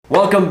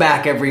Welcome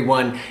back,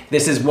 everyone.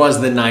 This Was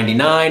the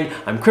 99.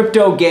 I'm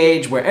Crypto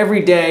Gage, where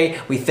every day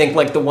we think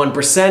like the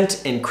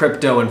 1% in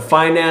crypto and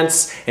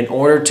finance in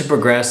order to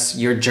progress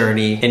your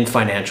journey in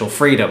financial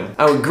freedom.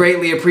 I would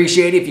greatly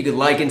appreciate it if you could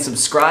like and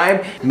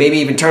subscribe, maybe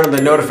even turn on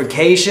the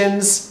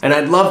notifications, and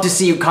I'd love to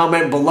see you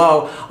comment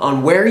below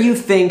on where you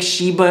think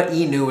Shiba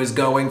Inu is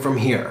going from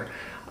here.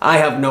 I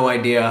have no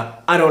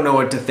idea. I don't know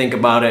what to think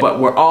about it,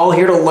 but we're all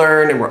here to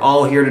learn and we're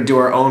all here to do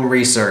our own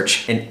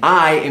research. And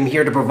I am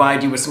here to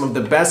provide you with some of the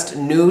best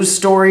news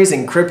stories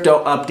and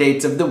crypto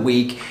updates of the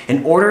week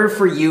in order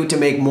for you to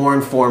make more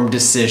informed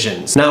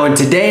decisions. Now, in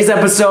today's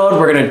episode,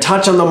 we're gonna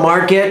touch on the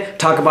market,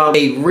 talk about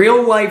a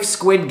real-life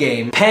Squid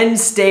Game, Penn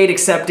State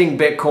accepting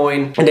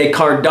Bitcoin, and a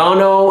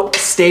Cardano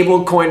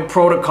stablecoin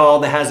protocol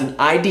that has an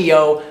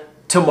IDO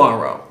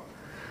tomorrow.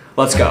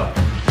 Let's go.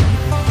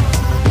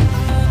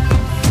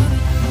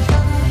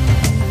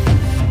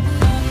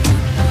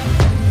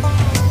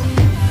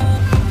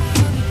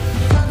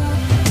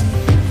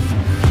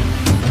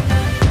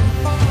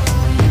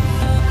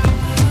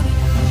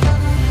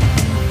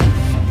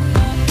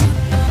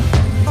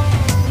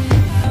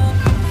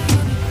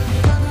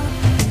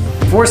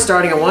 Before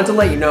starting, I want to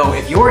let you know,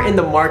 if you're in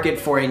the market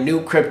for a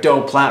new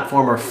crypto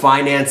platform or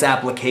finance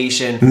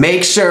application,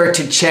 make sure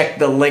to check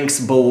the links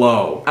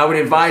below. I would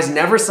advise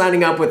never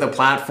signing up with a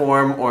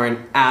platform or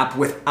an app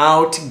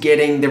without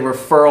getting the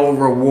referral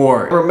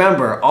reward.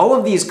 Remember, all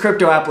of these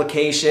crypto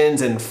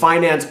applications and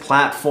finance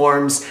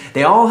platforms,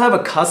 they all have a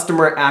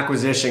customer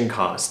acquisition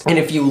cost. And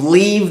if you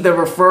leave the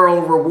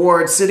referral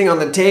reward sitting on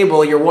the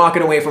table, you're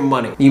walking away from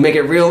money. You make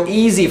it real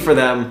easy for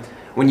them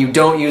when you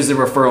don't use the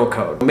referral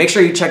code. Make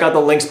sure you check out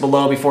the links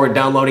below before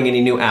downloading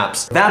any new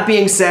apps. That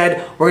being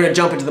said, we're gonna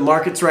jump into the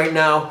markets right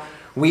now.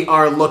 We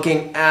are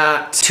looking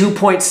at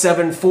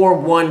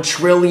 $2.741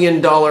 trillion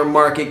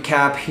market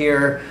cap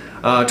here,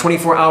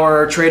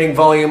 24-hour trading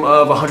volume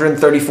of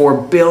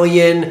 134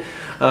 billion,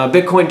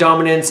 Bitcoin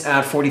dominance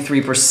at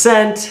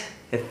 43%,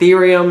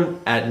 Ethereum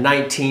at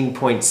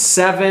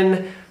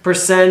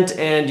 19.7%,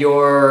 and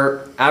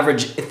your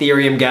average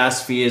Ethereum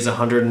gas fee is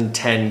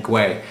 110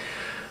 Gwei.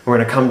 We're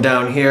gonna come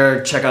down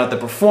here, check out the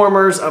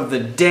performers of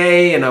the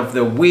day and of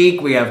the week.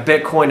 We have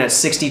Bitcoin at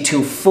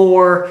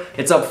 62.4.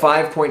 It's up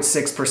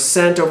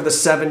 5.6% over the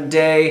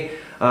 7-day.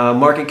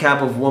 Market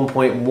cap of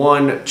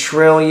 1.1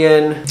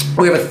 trillion.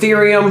 We have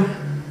Ethereum,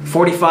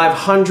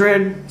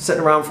 4,500,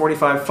 sitting around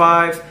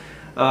 45.5,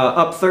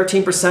 up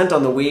 13%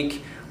 on the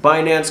week.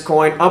 Binance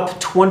Coin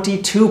up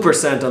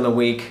 22% on the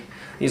week.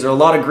 These are a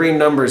lot of green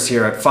numbers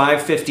here at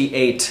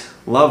 558.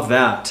 Love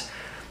that.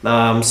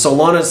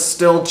 Solana's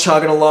still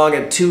chugging along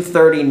at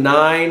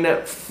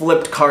 239,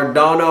 flipped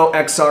Cardano,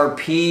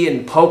 XRP,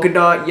 and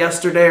Polkadot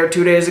yesterday or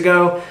 2 days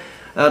ago.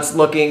 That's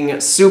looking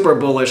super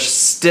bullish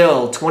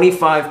still,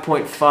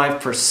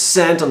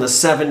 25.5% on the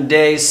 7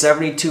 days,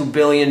 $72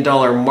 billion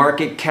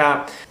market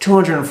cap,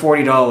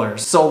 $240.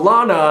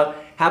 Solana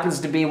happens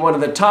to be one of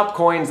the top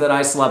coins that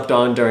I slept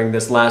on during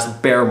this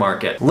last bear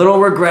market.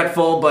 Little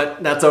regretful,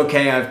 but that's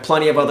okay. I have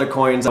plenty of other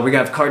coins. We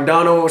got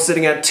Cardano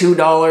sitting at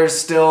 $2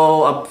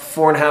 still, up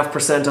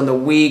 4.5% on the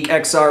week.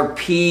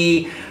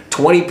 XRP,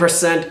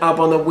 20%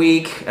 up on the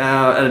week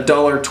at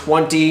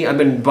 $1.20. I've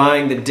been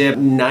buying the dip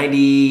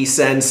 90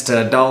 cents to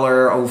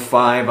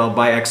 $1.05. I'll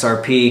buy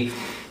XRP,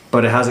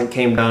 but it hasn't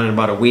came down in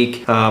about a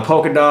week.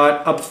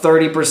 Polkadot up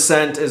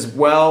 30% as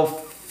well.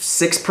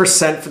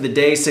 6% for the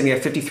day, sitting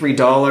at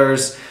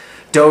 $53.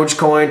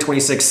 Dogecoin,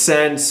 26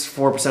 cents,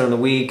 4% on the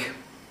week.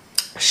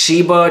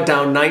 Shiba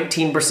down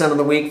 19% on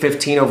the week,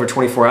 15 over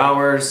 24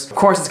 hours. Of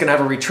course, it's gonna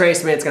have a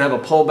retracement, it's gonna have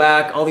a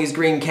pullback. All these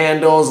green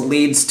candles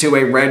leads to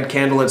a red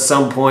candle at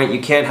some point. You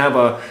can't have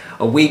a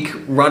weak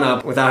run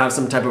up without having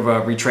some type of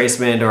a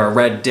retracement or a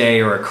red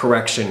day or a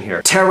correction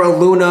here. Terra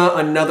Luna,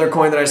 another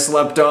coin that I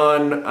slept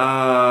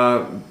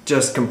on,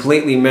 just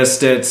completely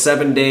missed it.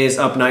 7 days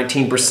up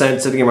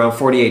 19%, sitting around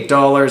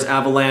 $48.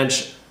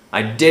 Avalanche,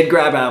 I did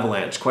grab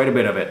Avalanche, quite a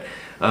bit of it.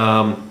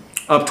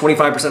 Up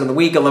 25% on the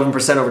week,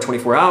 11% over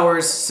 24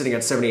 hours, sitting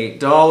at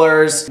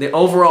 $78. The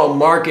overall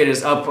market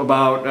is up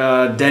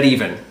about dead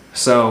even.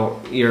 So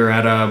you're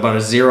at about a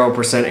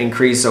 0%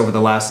 increase over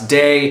the last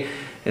day.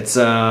 It's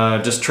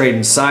just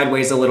trading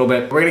sideways a little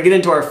bit. We're gonna get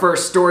into our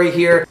first story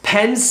here.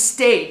 Penn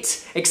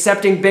State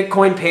accepting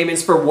Bitcoin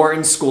payments for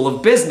Wharton School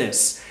of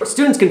Business.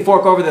 Students can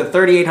fork over the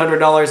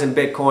 $3,800 in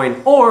Bitcoin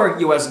or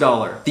US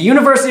dollar. The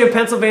University of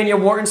Pennsylvania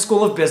Wharton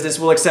School of Business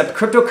will accept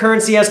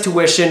cryptocurrency as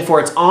tuition for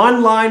its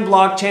online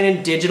blockchain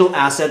and digital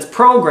assets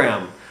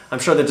program. I'm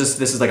sure that this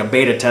is like a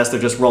beta test. They're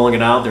just rolling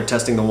it out. They're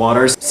testing the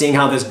waters, seeing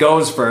how this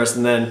goes first,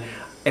 and then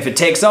if it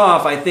takes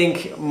off, I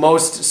think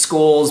most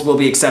schools will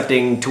be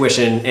accepting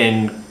tuition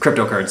in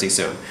cryptocurrency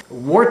soon.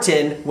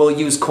 Wharton will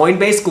use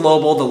Coinbase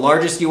Global, the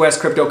largest US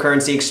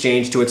cryptocurrency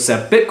exchange, to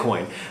accept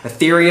Bitcoin,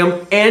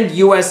 Ethereum, and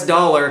US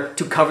dollar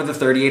to cover the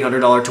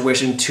 $3,800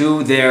 tuition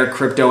to their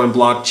crypto and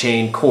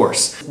blockchain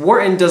course.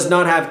 Wharton does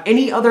not have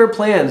any other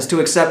plans to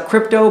accept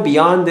crypto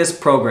beyond this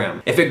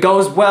program. If it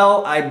goes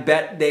well, I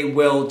bet they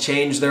will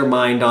change their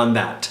mind on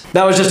that.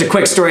 That was just a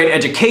quick story in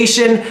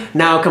education.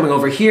 Now coming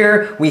over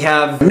here, we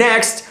have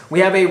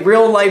a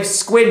real-life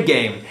Squid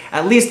Game,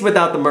 at least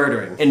without the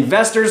murdering.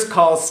 Investors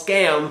call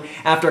scam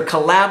after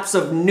collapse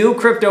of new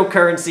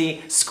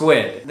cryptocurrency,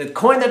 Squid. The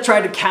coin that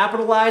tried to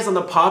capitalize on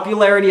the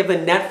popularity of the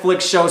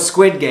Netflix show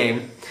Squid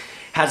Game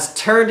has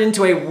turned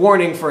into a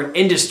warning for an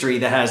industry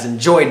that has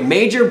enjoyed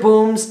major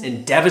booms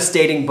and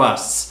devastating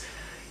busts.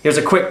 Here's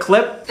a quick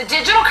clip. The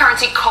digital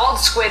currency called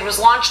Squid was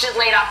launched in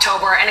late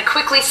October and it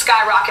quickly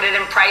skyrocketed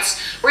in price,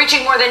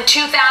 reaching more than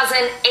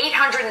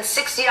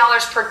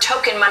 $2,860 per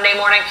token Monday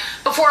morning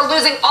before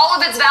losing all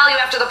of its value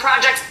after the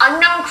project's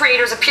unknown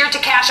creators appeared to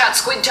cash out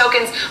Squid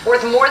tokens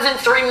worth more than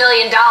 $3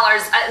 million.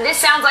 This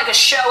sounds like a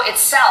show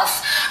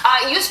itself.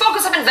 You spoke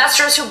with some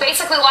investors who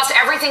basically lost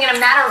everything in a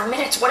matter of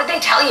minutes. What did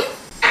they tell you?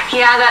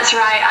 Yeah, that's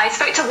right. I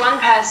spoke to one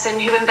person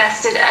who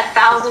invested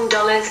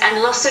 $1,000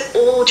 and lost it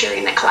all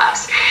during the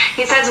collapse.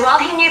 He says while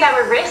he knew there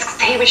were risks,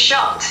 he was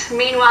shocked.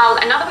 Meanwhile,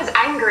 another was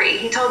angry.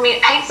 He told me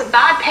it paints a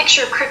bad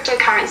picture of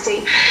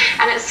cryptocurrency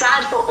and it's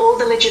sad for all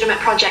the legitimate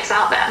projects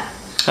out there.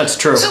 That's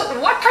true. So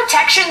what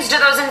protections do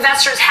those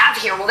investors have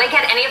here? Will they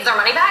get any of their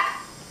money back?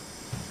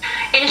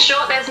 In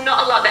short, there's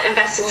not a lot that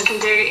investors can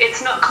do.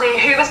 It's not clear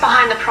who was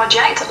behind the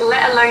project,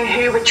 let alone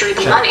who withdrew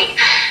the money.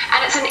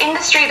 And it's an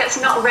industry that's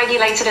not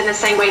regulated in the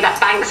same way that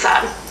banks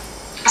are.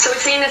 So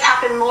we're seeing this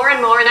happen more and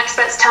more, and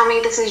experts tell me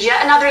this is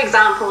yet another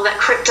example that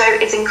crypto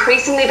is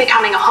increasingly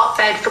becoming a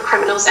hotbed for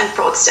criminals and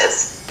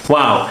fraudsters.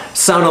 Wow,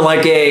 sounded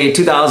like a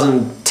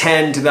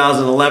 2010,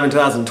 2011,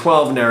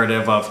 2012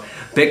 narrative of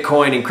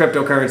Bitcoin and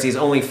cryptocurrencies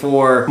only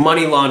for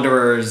money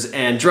launderers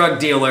and drug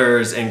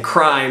dealers and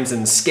crimes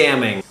and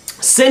scamming.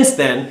 Since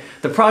then,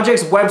 the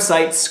project's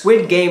website,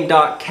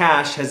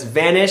 squidgame.cash, has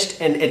vanished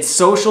and its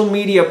social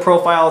media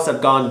profiles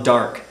have gone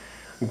dark.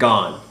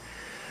 Gone.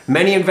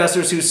 Many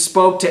investors who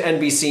spoke to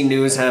NBC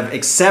News have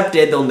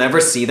accepted they'll never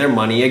see their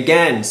money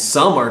again.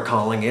 Some are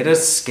calling it a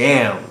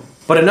scam.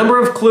 But a number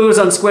of clues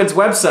on Squid's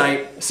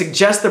website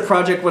suggest the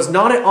project was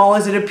not at all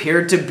as it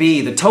appeared to be.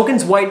 The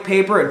token's white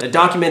paper, a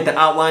document that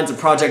outlines the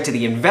project to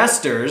the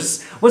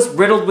investors, was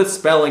riddled with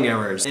spelling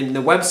errors, and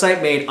the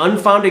website made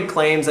unfounded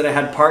claims that it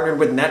had partnered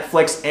with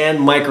Netflix and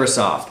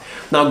Microsoft.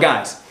 Now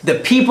guys, the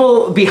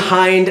people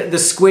behind the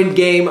Squid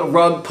Game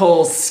rug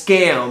pull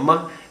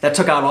scam that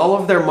took out all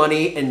of their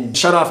money and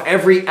shut off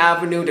every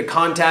avenue to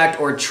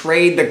contact or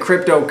trade the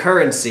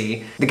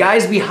cryptocurrency, the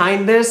guys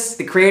behind this,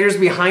 the creators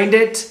behind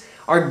it,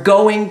 are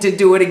going to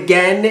do it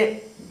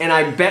again, and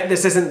I bet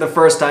this isn't the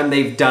first time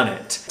they've done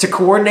it. To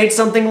coordinate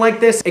something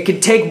like this, it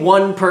could take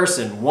one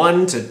person,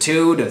 1 to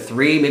 2 to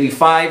 3, maybe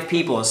 5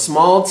 people, a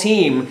small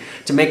team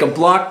to make a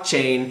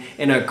blockchain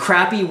in a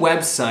crappy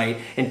website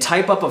and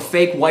type up a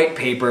fake white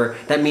paper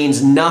that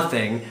means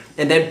nothing,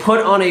 and then put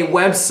on a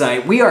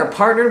website, "We are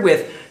partnered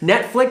with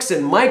Netflix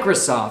and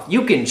Microsoft.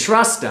 You can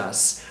trust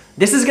us."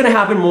 This is gonna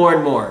happen more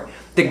and more.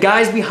 The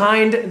guys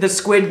behind the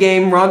Squid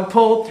Game rug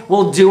pull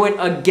will do it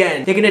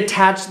again. They can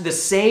attach the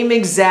same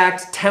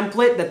exact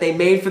template that they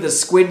made for the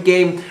Squid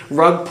Game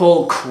rug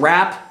pull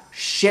crap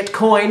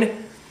shitcoin.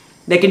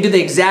 They can do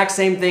the exact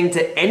same thing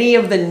to any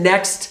of the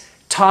next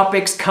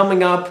topics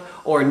coming up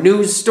or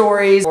news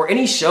stories or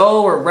any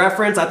show or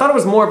reference. I thought it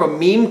was more of a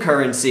meme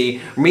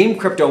currency, meme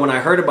crypto when I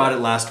heard about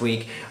it last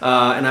week.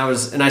 And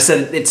I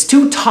said it's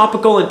too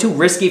topical and too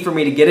risky for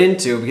me to get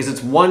into because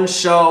it's one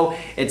show,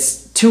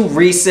 it's too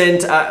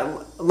recent.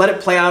 Let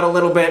it play out a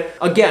little bit.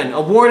 Again,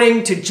 a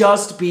warning to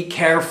just be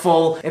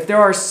careful. If there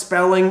are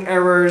spelling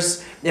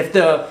errors, if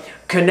the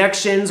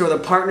connections or the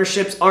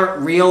partnerships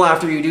aren't real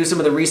after you do some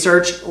of the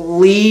research,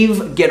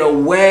 leave, get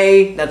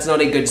away. That's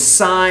not a good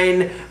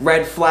sign.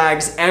 Red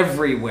flags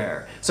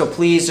everywhere. So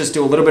please just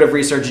do a little bit of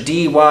research,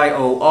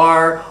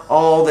 DYOR,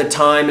 all the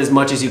time as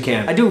much as you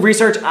can. I do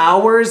research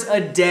hours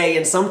a day,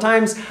 and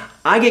sometimes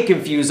I get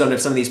confused on if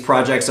some of these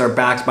projects are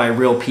backed by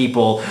real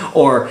people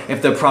or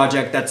if the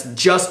project that's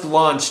just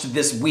launched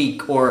this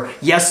week or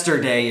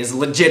yesterday is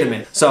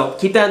legitimate. So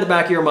keep that in the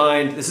back of your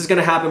mind. This is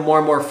gonna happen more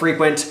and more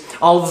frequent.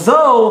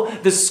 Although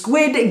the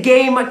Squid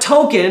Game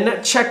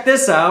token, check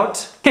this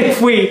out,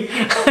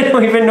 I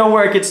don't even know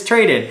where it gets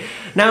traded.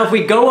 Now, if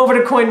we go over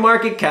to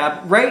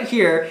CoinMarketCap, right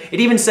here, it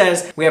even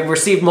says, we have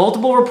received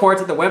multiple reports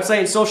that the website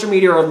and social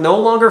media are no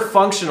longer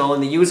functional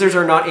and the users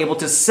are not able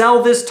to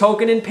sell this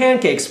token in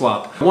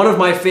PancakeSwap, one of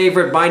my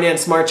favorite Binance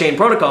Smart Chain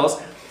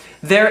protocols.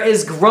 There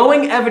is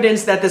growing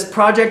evidence that this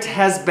project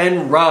has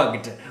been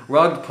rug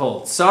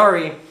pulled.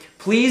 Sorry.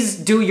 Please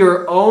do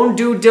your own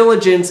due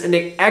diligence and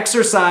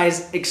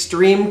exercise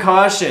extreme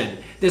caution.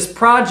 This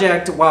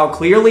project, while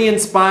clearly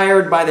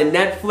inspired by the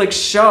Netflix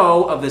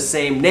show of the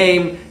same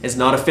name, is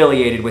not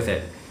affiliated with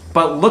it.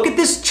 But look at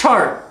this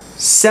chart,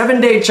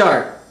 7-day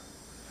chart.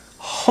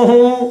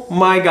 Oh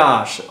my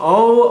gosh.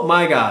 Oh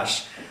my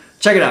gosh.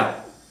 Check it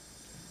out.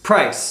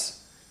 Price.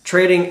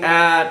 Trading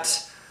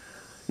at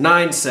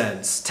 9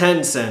 cents,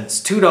 10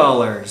 cents, $2,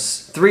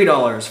 $3, $4,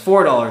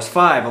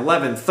 $5,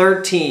 $11,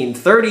 $13,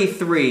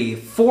 $33,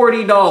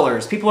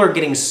 $40. People are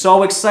getting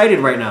so excited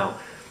right now.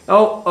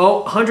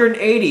 Oh,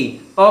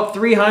 180, oh,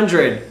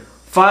 300,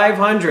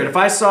 500. If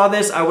I saw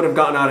this, I would have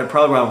gotten out at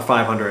probably around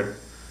 500.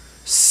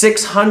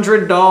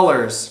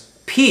 $600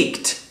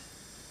 peaked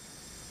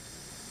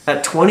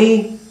at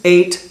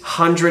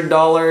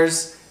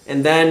 $2,800,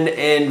 and then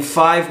in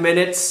 5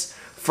 minutes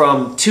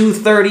from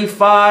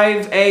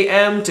 2:35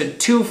 a.m. to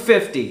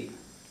 2:50,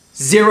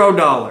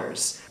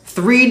 $0.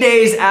 3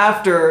 days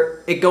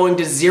after it going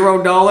to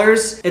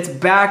 $0, it's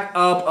back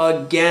up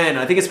again.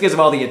 I think it's because of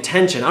all the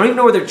attention. I don't even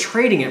know where they're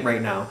trading it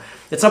right now.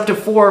 It's up to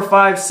 4,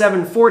 5,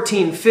 7,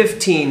 14,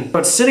 15, but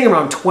it's sitting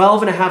around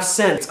 12.5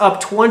 cents,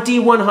 up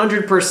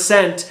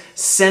 2,100%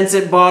 since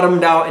it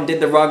bottomed out and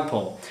did the rug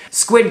pull.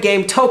 Squid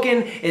Game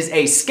token is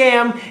a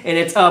scam, and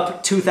it's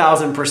up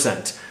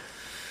 2,000%.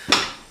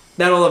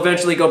 That'll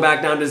eventually go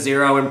back down to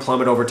 0 and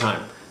plummet over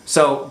time.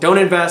 So don't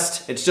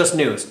invest, it's just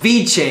news.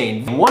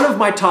 VeChain, one of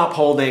my top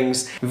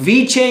holdings,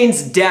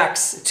 VeChain's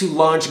DEX to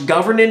launch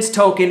governance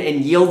token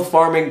and yield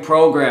farming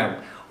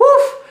program.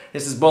 Woof,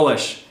 this is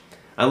bullish.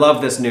 I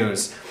love this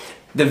news.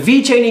 The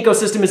VeChain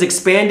ecosystem is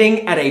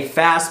expanding at a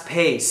fast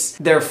pace.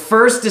 Their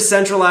first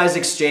decentralized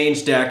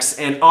exchange DEX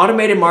and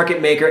automated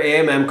market maker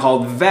AMM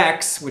called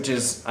VEX, which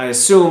is, I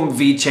assume,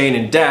 VeChain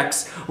and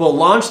DEX, will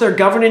launch their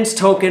governance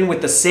token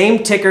with the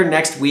same ticker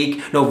next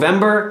week,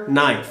 November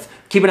 9th.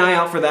 Keep an eye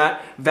out for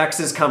that. VEX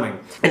is coming.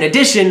 In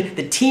addition,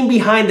 the team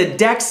behind the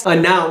DEX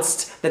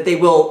announced that they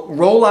will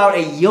roll out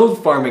a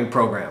yield farming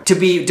program to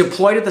be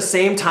deployed at the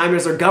same time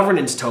as their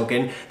governance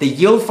token. The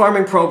yield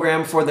farming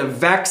program for the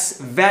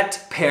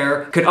VEX-VET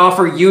pair could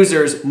offer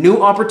users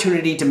new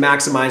opportunity to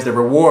maximize their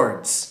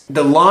rewards.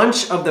 The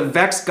launch of the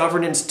VEX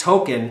governance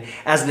token,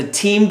 as the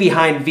team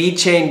behind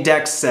VeChain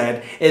DEX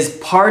said, is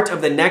part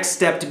of the next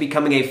step to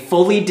becoming a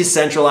fully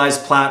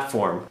decentralized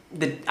platform.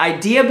 The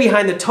idea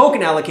behind the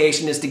token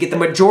allocation is to get the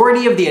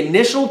majority of the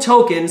initial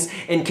tokens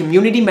in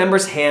community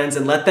members' hands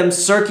and let them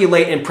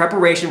circulate in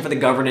preparation for the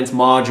governance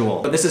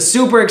module. This is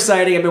super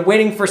exciting. I've been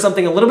waiting for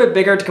something a little bit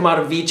bigger to come out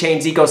of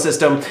VeChain's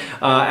ecosystem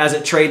as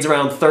it trades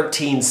around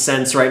 13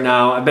 cents right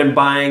now. I've been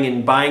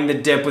buying the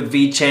dip with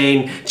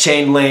VeChain,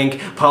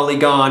 Chainlink,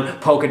 Polygon,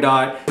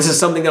 Polkadot. This is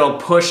something that'll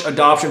push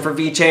adoption for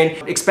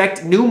VeChain.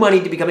 Expect new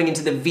money to be coming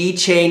into the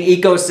VeChain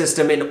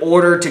ecosystem in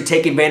order to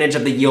take advantage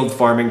of the yield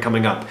farming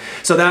coming up.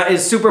 So that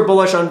is super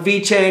bullish on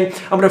VeChain.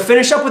 I'm going to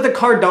finish up with the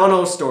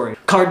Cardano story.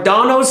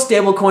 Cardano's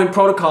stablecoin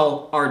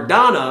protocol,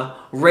 Ardana,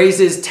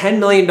 raises $10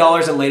 million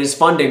in latest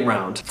funding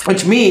round,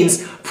 which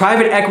means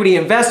private equity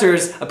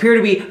investors appear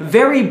to be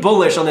very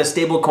bullish on this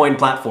stablecoin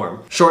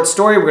platform. Short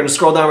story, we're going to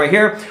scroll down right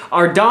here.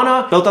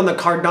 Ardana, built on the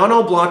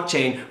Cardano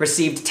blockchain,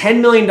 received $10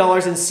 million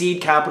in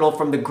seed capital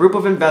from the group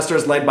of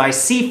investors led by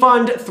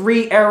Seafund,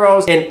 Three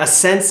Arrows, and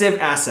Ascensive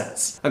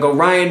Assets.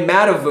 Ryan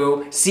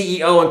Matavu,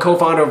 CEO and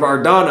co-founder of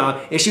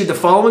Ardana, issued the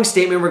following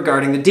statement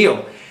regarding the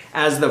deal.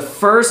 As the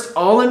first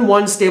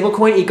all-in-one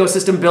stablecoin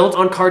ecosystem built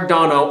on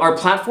Cardano, our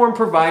platform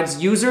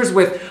provides users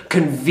with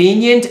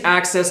convenient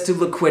access to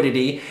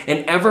liquidity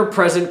and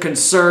ever-present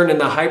concern in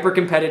the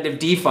hyper-competitive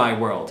DeFi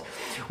world.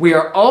 We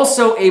are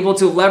also able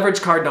to leverage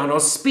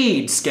Cardano's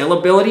speed,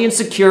 scalability, and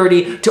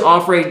security to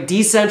offer a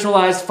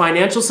decentralized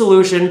financial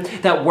solution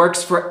that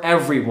works for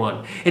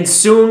everyone. And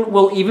soon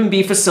we'll even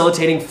be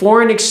facilitating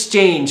foreign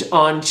exchange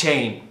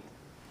on-chain.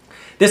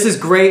 This is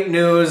great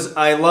news.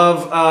 I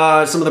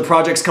love some of the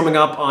projects coming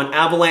up on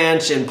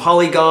Avalanche and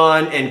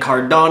Polygon and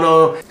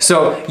Cardano.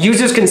 So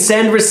users can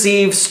send,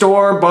 receive,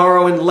 store,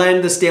 borrow, and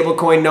lend the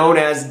stablecoin known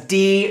as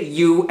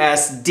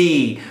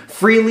DUSD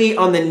freely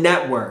on the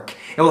network.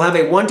 It will have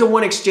a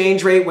one-to-one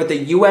exchange rate with the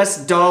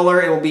US dollar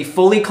and will be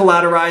fully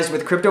collateralized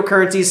with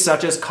cryptocurrencies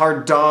such as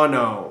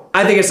Cardano.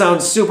 I think it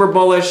sounds super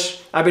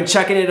bullish. I've been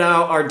checking it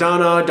out,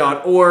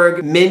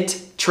 ardana.org,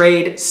 mint,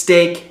 trade,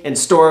 stake, and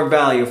store of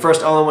value.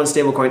 First all-in-one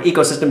stablecoin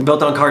ecosystem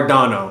built on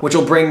Cardano, which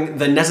will bring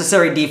the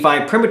necessary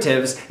DeFi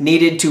primitives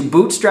needed to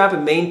bootstrap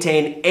and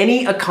maintain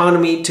any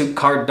economy to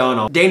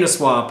Cardano.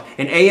 DanaSwap,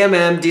 an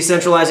AMM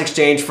decentralized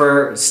exchange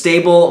for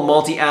stable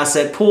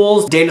multi-asset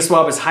pools.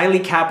 DanaSwap is highly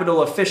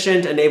capital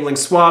efficient, enabling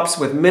swaps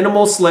with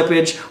minimal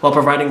slippage while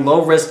providing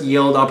low-risk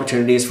yield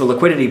opportunities for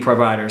liquidity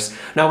providers.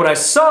 Now what I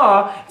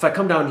saw, if I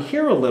come down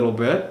here a little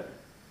bit,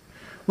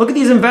 look at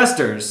these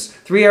investors.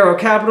 Three Arrow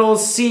Capital,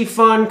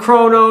 Seafund,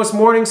 Kronos,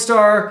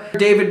 Morningstar,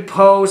 David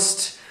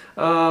Post,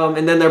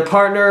 and then their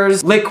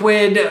partners,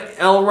 Liquid,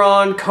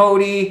 Elrond,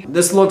 Cody.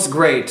 This looks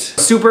great.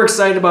 Super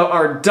excited about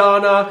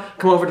Ardana.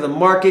 Come over to the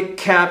market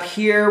cap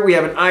here. We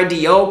have an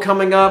IDO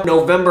coming up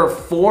November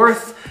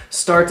 4th.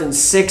 Starts in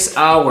 6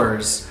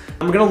 hours.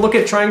 I'm gonna look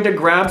at trying to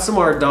grab some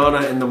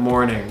Ardana in the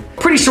morning.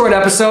 Pretty short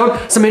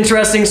episode, some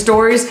interesting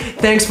stories.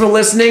 Thanks for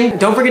listening.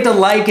 Don't forget to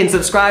like and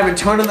subscribe and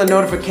turn on the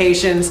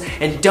notifications.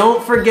 And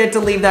don't forget to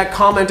leave that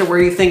comment of where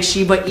you think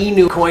Shiba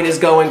Inu coin is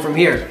going from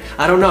here.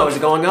 I don't know, is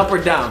it going up or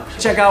down?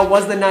 Check out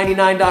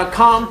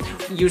wasthe99.com,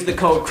 use the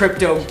code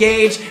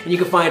CryptoGauge, and you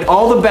can find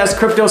all the best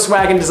crypto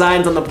swag and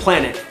designs on the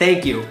planet.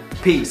 Thank you.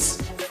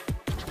 Peace.